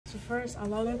So first, I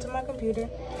log into my computer.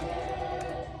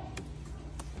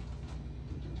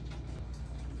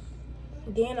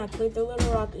 Then I click the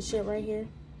little rocket ship right here.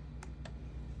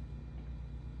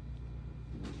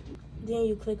 Then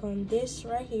you click on this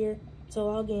right here to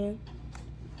log in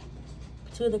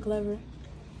to the Clever.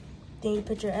 Then you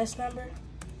put your S number.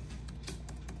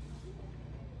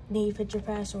 Then you put your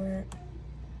password.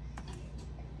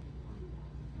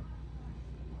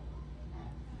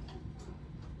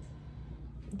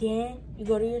 Then you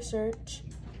go to your search,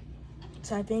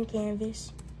 type in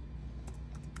Canvas.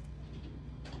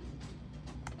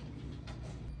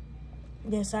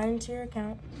 Then sign into your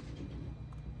account.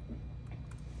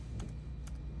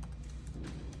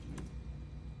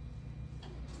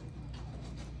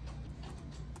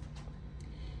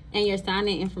 And your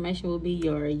sign-in information will be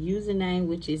your username,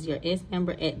 which is your S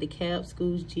number at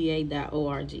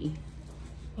DeKalbSchoolsGA.org.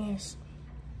 Yes.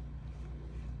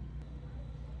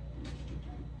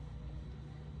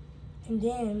 And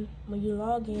then when you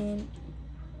log in,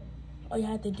 all you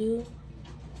have to do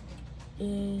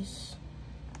is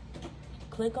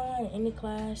click on any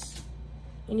class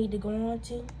you need to go on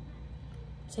to.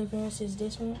 Say for instance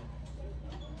this one.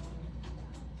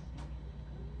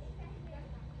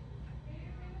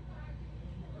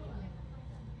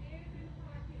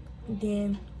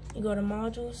 Then you go to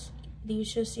modules. Then you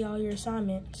should see all your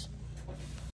assignments.